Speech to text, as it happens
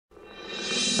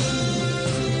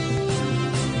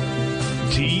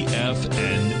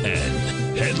TFNN.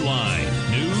 Headline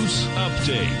News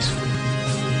Update.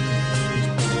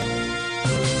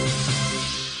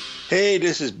 Hey,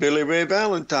 this is Billy Ray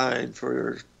Valentine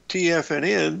for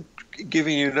TFNN,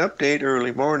 giving you an update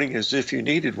early morning as if you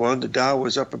needed one. The Dow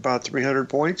was up about 300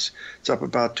 points. It's up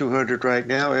about 200 right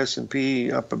now.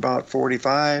 S&P up about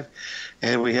 45.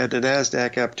 And we had the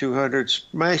NASDAQ up 200,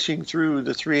 smashing through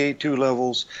the 382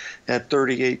 levels at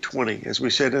 38.20. As we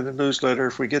said in the newsletter,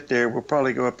 if we get there, we'll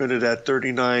probably go up into that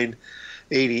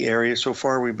 39.80 area. So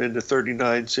far, we've been to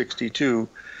 39.62.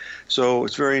 So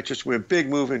it's very interesting. We have a big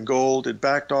move in gold. It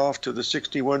backed off to the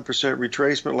 61%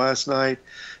 retracement last night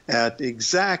at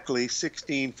exactly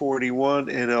 1641,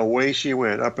 and away she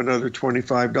went, up another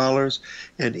 $25.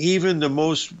 And even the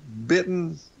most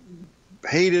bitten,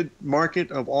 hated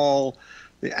market of all,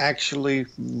 the actually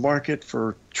market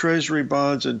for treasury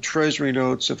bonds and treasury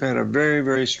notes, have had a very,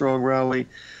 very strong rally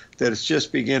that it's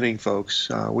just beginning,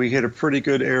 folks. We hit a pretty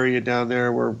good area down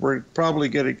there where we're probably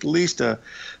get at least a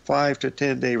 5 to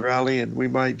 10 day rally, and we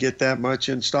might get that much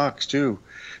in stocks too,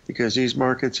 because these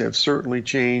markets have certainly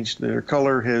changed. Their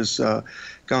color has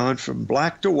gone from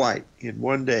black to white in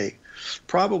one day,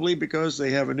 probably because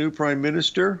they have a new prime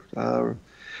minister,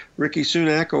 Rishi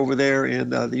Sunak, over there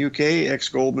in the UK,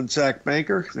 ex-Goldman Sachs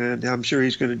banker, and I'm sure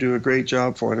he's going to do a great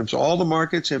job for them. So all the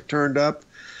markets have turned up.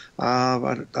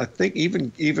 I think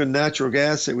even natural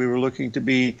gas that we were looking to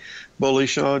be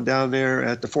bullish on down there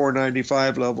at the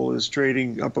 495 level is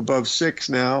trading up above 6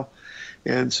 now.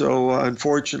 And so,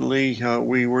 unfortunately,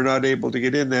 we were not able to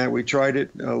get in that. We tried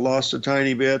it, lost a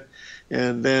tiny bit,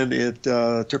 and then it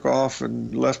took off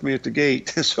and left me at the gate.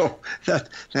 So that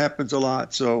happens a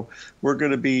lot. So we're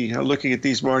going to be looking at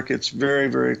these markets very,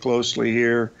 very closely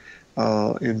here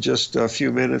in just a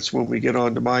few minutes when we get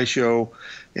on to my show.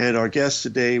 And our guest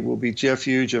today will be Jeff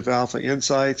Hughes of Alpha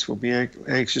Insights. We'll be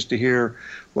anxious to hear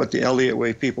what the Elliott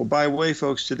Wave people. By the way,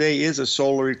 folks, today is a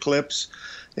solar eclipse,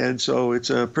 and so it's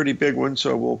a pretty big one,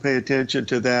 so we'll pay attention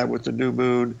to that with the new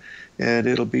moon, and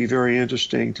it'll be very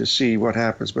interesting to see what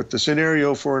happens. But the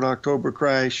scenario for an October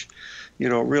crash, you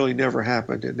know, really never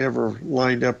happened. It never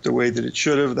lined up the way that it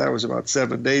should have. That was about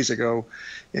 7 days ago.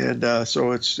 And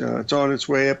so it's on its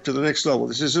way up to the next level.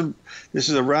 This is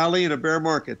a rally in a bear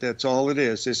market. That's all it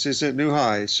is. This isn't new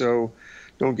highs, so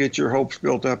don't get your hopes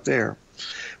built up there.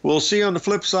 We'll see on the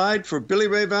flip side. For Billy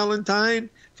Ray Valentine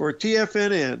for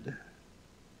TFNN.